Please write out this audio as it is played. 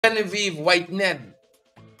Genevieve Whyte Nedd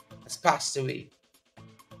has passed away.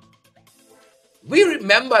 We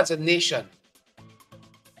remember as a nation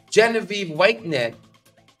Genevieve Whyte Nedd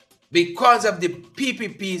because of the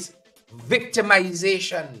PPP's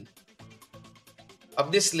victimization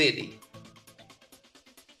of this lady.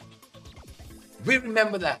 We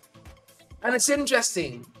remember that. And it's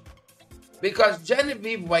interesting because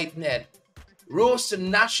Genevieve Whyte Nedd rose to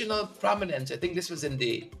national prominence. I think this was in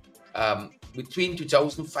the between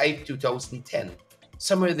 2005 2010,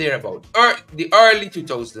 somewhere there about the early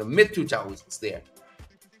 2000s, mid 2000s there,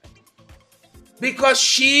 because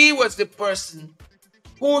she was the person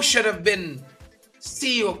who should have been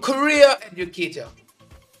CEO, career educator,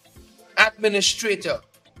 administrator,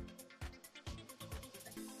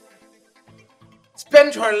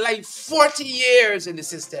 spent her life 40 years in the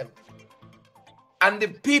system, and the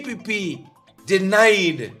PPP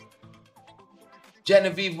denied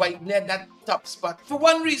Genevieve Whyte Nedd that top spot for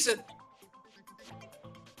one reason.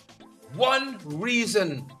 One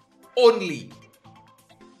reason only.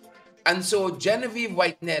 And so Genevieve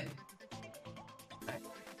Whyte Nedd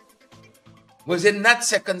was in that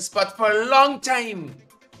second spot for a long time.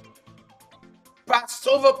 Passed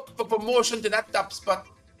over for promotion to that top spot,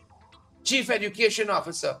 Chief Education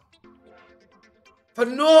Officer, for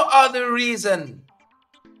no other reason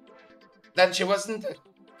than she wasn't a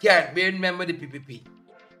card-bearing member of the PPP.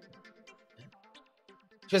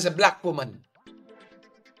 She was a black woman.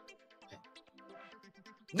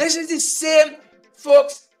 This is the same,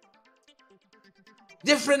 folks.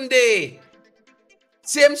 Different day.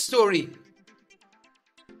 Same story.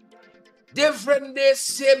 Different day,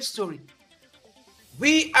 same story.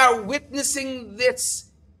 We are witnessing this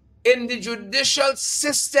in the judicial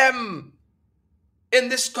system in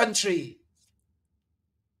this country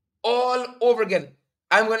all over again.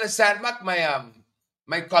 I'm going to start back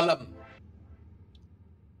my column.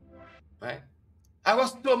 Right? I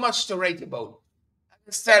was so much to write about.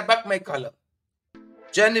 Start back my column.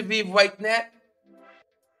 Genevieve Whyte Nedd,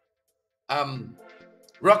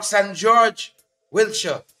 Roxanne George,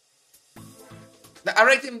 Wiltshire. Now, I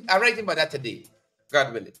write about that today,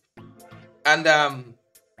 God willing. And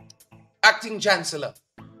acting chancellor.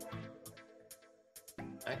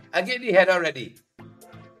 Right? I get the head already.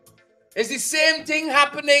 It's the same thing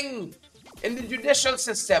happening in the judicial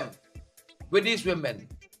system with these women.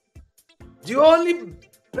 The only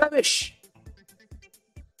blemish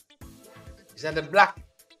is that the black.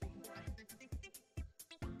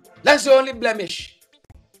 That's the only blemish.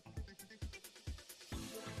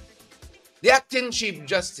 The acting Chief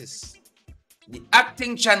Justice, the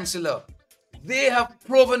acting Chancellor, they have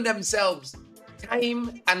proven themselves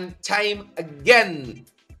time and time again.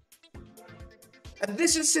 And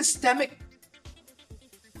this is systemic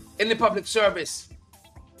in the public service,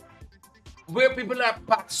 where people are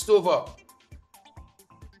passed over.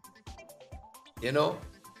 You know,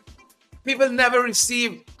 people never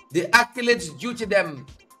receive the accolades due to them.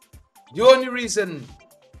 The only reason,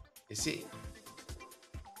 you see,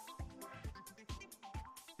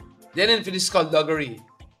 they're in for this skullduggery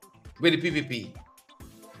with the PPP.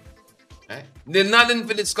 Right? They're not in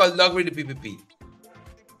for this skullduggery with the PPP.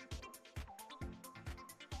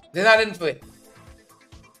 They're not in for it.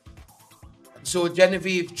 So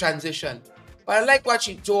Genevieve transitioned. But I like what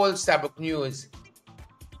she told Starbuck News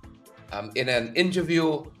in an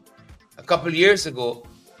interview a couple years ago.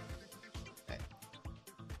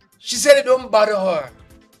 She said it don't bother her.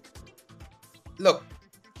 Look,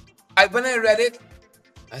 when I read it,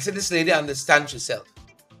 I said, this lady understands herself.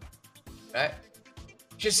 Right?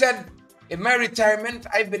 She said, in my retirement,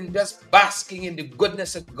 I've been just basking in the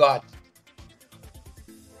goodness of God.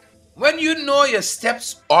 When you know your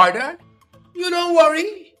steps ordered, you don't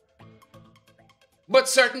worry. But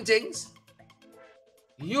certain things,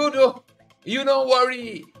 you don't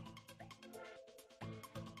worry.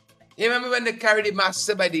 You remember when they carried the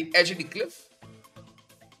master by the edge of the cliff?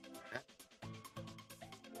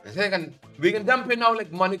 I said, we can dump it now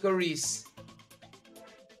like Monica Reese.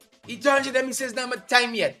 He turns to them, he says, not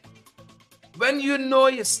time yet. When you know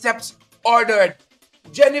your steps ordered,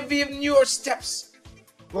 Genevieve knew her steps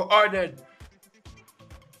were ordered.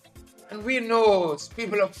 And we know, as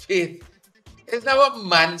people of faith, it's not what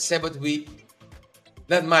man said, but we.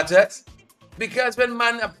 That matters. Because when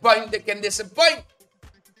man appoint, they can disappoint.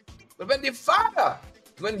 But when the Father,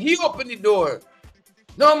 when he opened the door,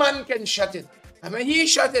 no man can shut it. And when he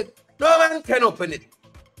shut it, no man can open it.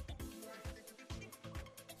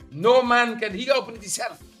 No man can, he open it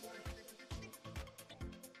himself.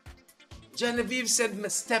 Genevieve said, my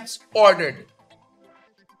steps ordered.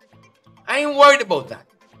 I ain't worried about that.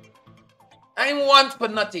 I ain't want for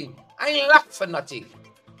nothing. I ain't lack for nothing.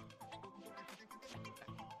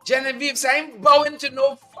 Genevieve said, I'm bowing to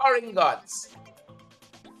no foreign gods.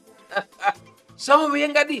 Some of we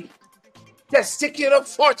ain't got the testicular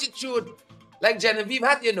fortitude like Genevieve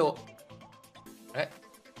had, you know. Right?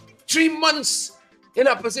 3 months in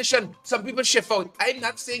a position, some people shift out. I'm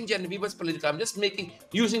not saying Genevieve was political. I'm just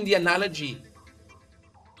using the analogy.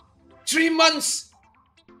 3 months,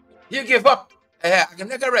 you give up. I can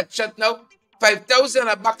make a red shirt now. 5,000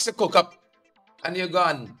 a box of cook up, and you're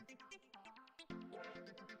gone.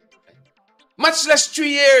 Much less 3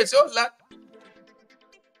 years. Oh, lad.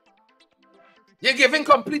 You're giving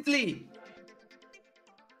completely.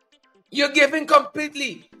 You're giving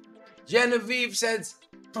completely. Genevieve says,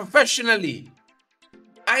 professionally,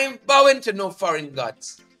 I am bowing to no foreign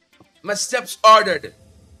gods. My steps ordered.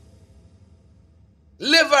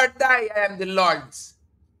 Live or die, I am the Lord's.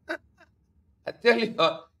 I tell you, if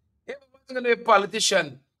I wasn't going to be a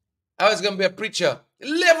politician, I was going to be a preacher.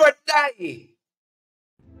 Live or die,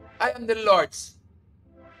 I am the Lord's.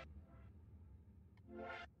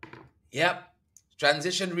 Yep.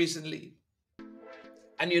 Transitioned recently.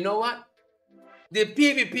 And you know what? The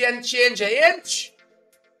PVP and change an inch.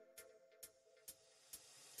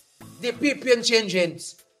 The PVP and change an inch.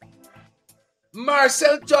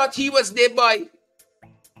 Marcel thought he was their boy.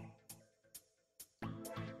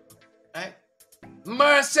 Right?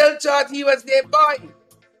 Marcel thought he was their boy.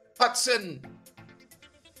 Hudson.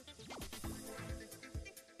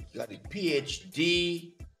 He got a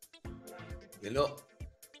PhD. You know.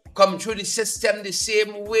 Come through the system the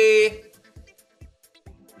same way.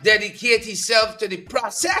 Dedicate himself to the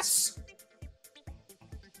process.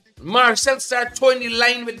 Marcel started towing the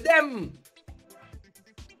line with them.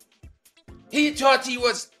 He thought he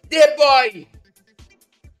was their boy.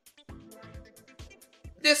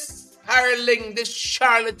 This hireling, this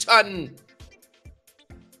charlatan,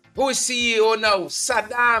 who is CEO now,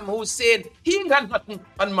 Saddam Hussein, he ain't got nothing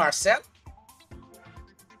on Marcel.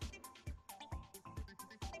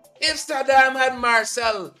 If Saddam had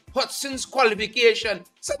Marcel Hudson's qualification,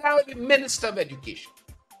 Saddam would be Minister of Education.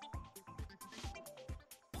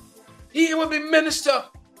 He would be Minister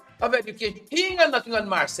of Education. He ain't got nothing on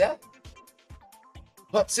Marcel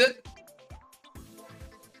Hudson.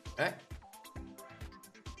 Right?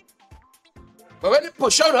 But when they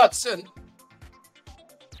push out Hudson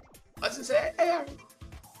say, hey, Harry,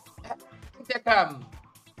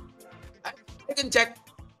 I can check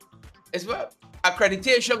as well.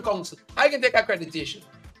 Accreditation Council. I can take accreditation.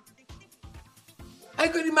 I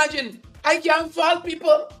could imagine. I can't fault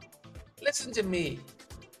people. Listen to me.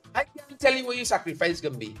 I can't tell you what your sacrifice is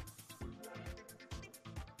going to be.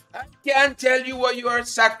 I can't tell you what your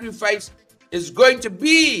sacrifice is going to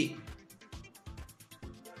be.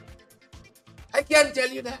 I can't tell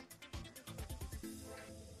you that.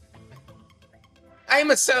 I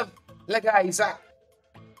myself, like Isaac,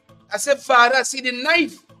 I said, Father, I see the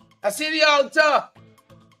knife. I see the altar.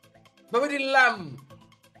 But with the lamb,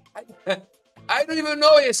 I don't even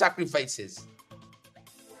know what your sacrifice is.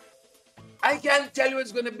 I can't tell you what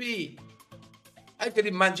it's going to be. I could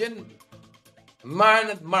imagine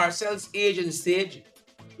man at Marcel's age and stage.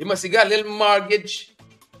 He must have got a little mortgage,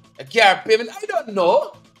 a car payment. I don't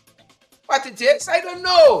know what it is. I don't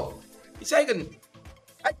know. It's like I'm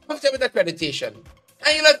comfortable with accreditation.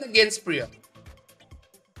 And you're not against prayer.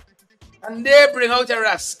 And they bring out a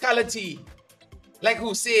rascality like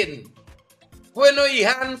Hussein. Who know he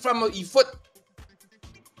hand from his foot.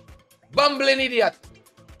 Bumbling idiot.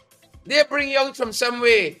 They bring you out from some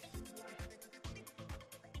way.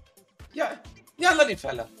 Yeah, you're not the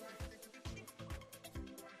fella.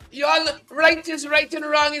 You're not, right is right and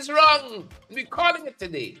wrong is wrong. We're calling it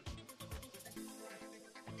today.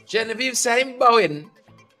 Genevieve said, I'm bowing.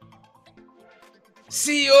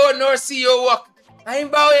 CEO nor CEO work. I'm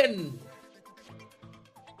bowing.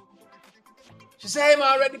 She said, I'm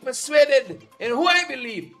already persuaded in who I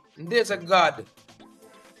believe. And there's a God.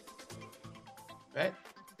 Right?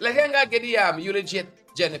 Like I'm going to get the eulogy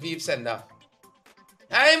Genevieve sent out.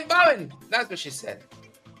 I'm bowing. That's what she said.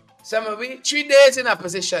 Some of we 3 days in a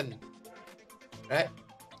position. Right?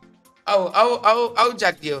 How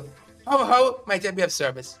Jack you? How might I be of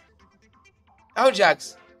service? How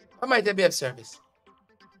Jacks? How might I be of service?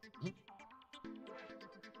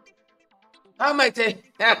 How might I?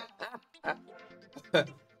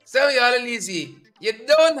 So y'all easy. You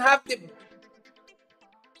don't have the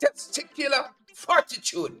testicular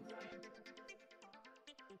fortitude.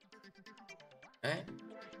 Right?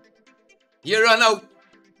 You run out.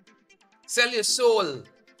 Sell your soul.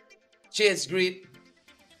 Chase Greed.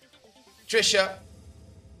 Trisha.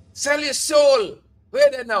 Sell your soul.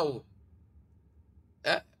 Where they now?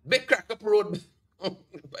 Big crack up road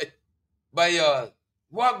by y'all.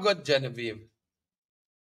 What good, Genevieve?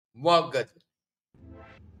 What good?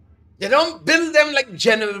 They don't build them like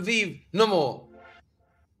Genevieve no more.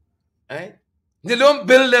 Right? They don't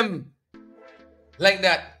build them like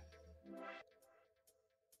that.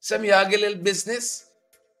 Some y'all get a little business.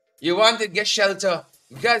 You want to get shelter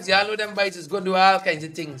because y'all know them bites is going to do all kinds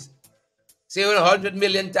of things. Say 100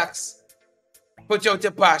 million tax. Put you out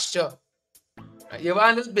to pasture. Right? You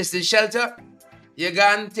want a little business shelter? You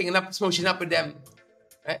gone thinking up, smooching up with them.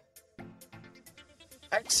 Right?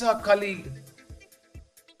 I saw a colleague.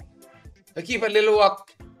 I keep a little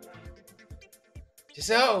walk. She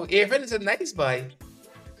said, oh, Irfan is a nice boy.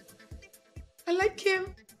 I like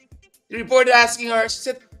him. The reporter asking her, she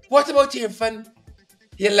said, what about Irfan?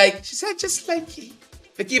 You like? She said, just like he.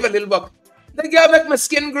 I keep a little walk. The girl make my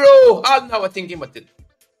skin grow. All now I'm thinking about it.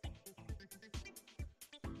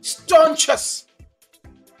 Staunchest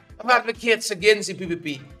of advocates against the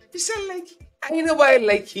PPP. He said, like, I know why I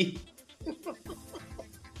like he.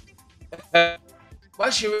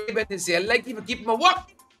 What she really meant to say, I like him to keep my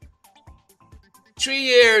walk. 3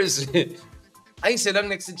 years. I sit down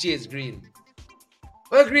next to Chase Green.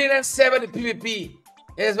 Well, Green and said about the PPP.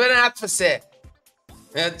 It's when I had for say.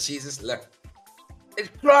 Oh, Jesus, look. It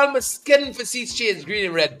crawled my skin for see Chase Green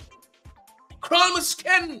and red. Crawl my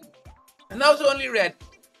skin. And now it's only red.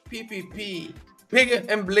 PPP. Big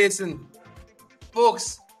and blazing.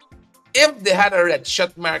 Folks, if they had a red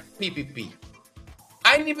shot mark PPP,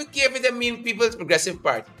 I didn't even care if they mean People's Progressive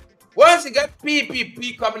Party. Once you got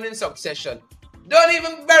PPP coming in succession, don't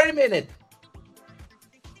even bury me in it.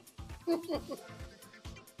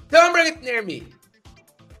 Don't bring it near me.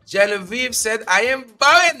 Genevieve said, I am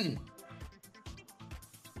bowing.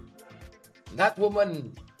 That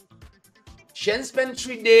woman, she didn't spend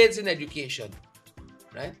 3 days in education,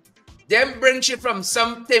 right? Then bring she from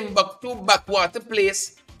some Timbuktu backwater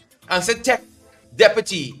place and said, tech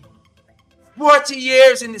deputy. 40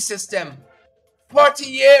 years in the system. 40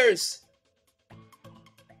 years.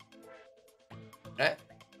 Right?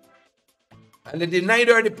 And they denied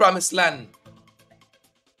her the promised land.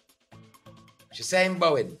 She said, I'm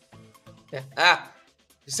bowing.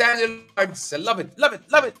 She sang the Lord's. I love it, love it,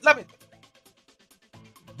 love it, love it.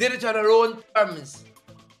 Did it on her own terms.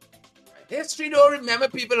 History don't remember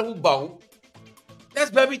people who bow.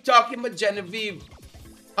 That's why we're talking about Genevieve.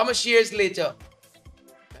 How much years later?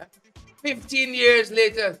 15 years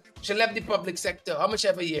later, she left the public sector. How much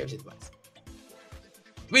ever years it was?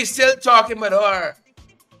 We're still talking about her.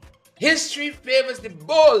 History favors the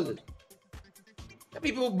bold. The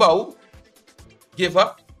people who bow, give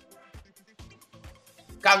up,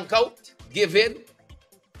 conk out, give in,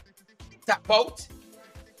 tap out.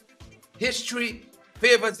 History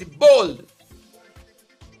favors the bold.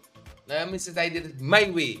 Now, Mrs. I did it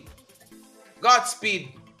my way.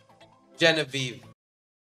 Godspeed, Genevieve.